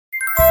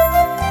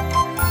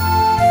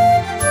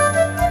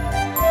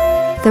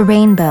the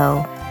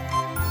rainbow.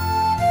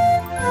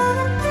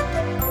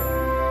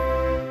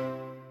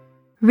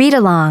 Read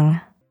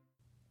along.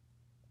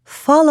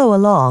 Follow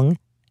along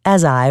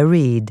as I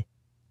read.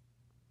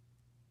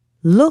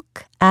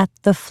 Look at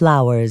the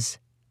flowers.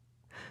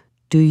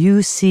 Do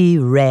you see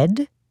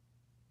red?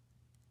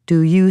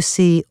 Do you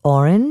see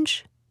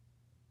orange?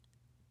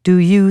 Do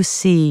you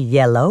see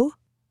yellow?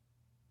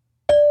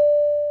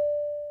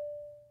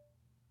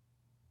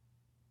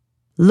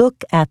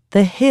 Look at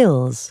the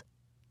hills.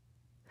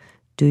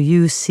 Do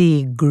you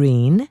see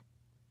green?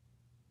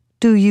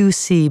 Do you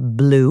see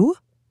blue?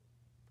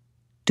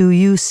 Do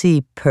you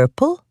see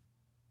purple?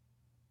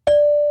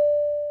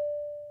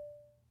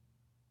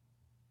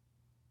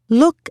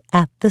 Look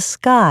at the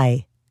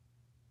sky.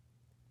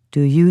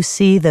 Do you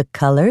see the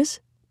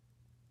colors?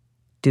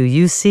 Do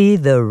you see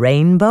the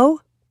rainbow?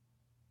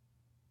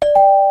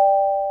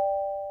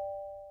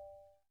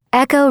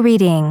 Echo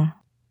reading.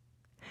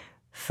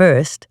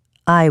 First,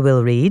 I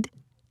will read,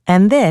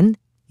 and then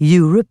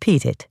you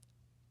repeat it.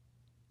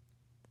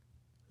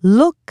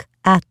 Look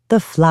at the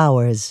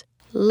flowers.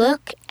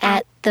 Look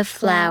at the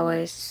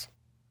flowers.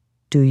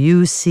 Do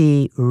you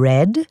see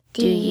red?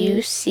 Do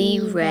you see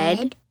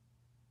red?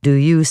 Do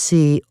you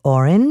see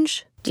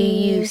orange? Do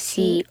you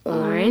see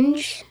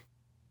orange?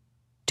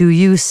 Do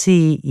you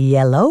see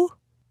yellow?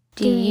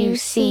 Do you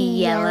see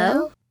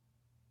yellow?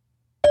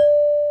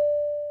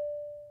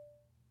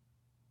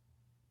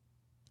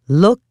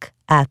 Look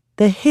at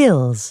the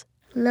hills.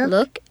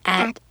 Look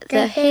at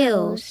the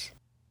hills.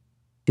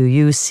 Do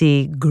you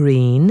see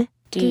green?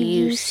 Do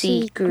you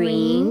see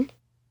green?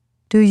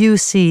 Do you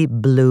see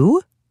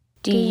blue?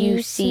 Do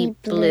you see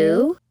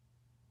blue?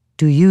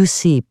 Do you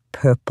see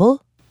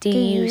purple? Do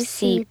you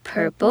see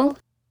purple?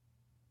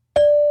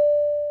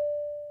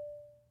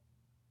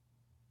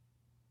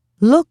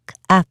 Look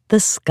at the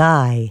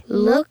sky.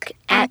 Look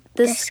at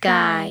the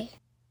sky.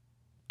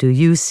 Do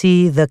you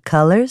see the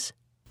colors?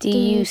 Do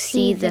you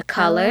see the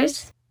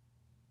colors?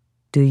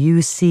 Do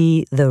you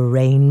see the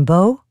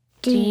rainbow?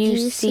 Do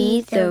you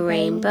see the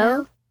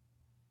rainbow?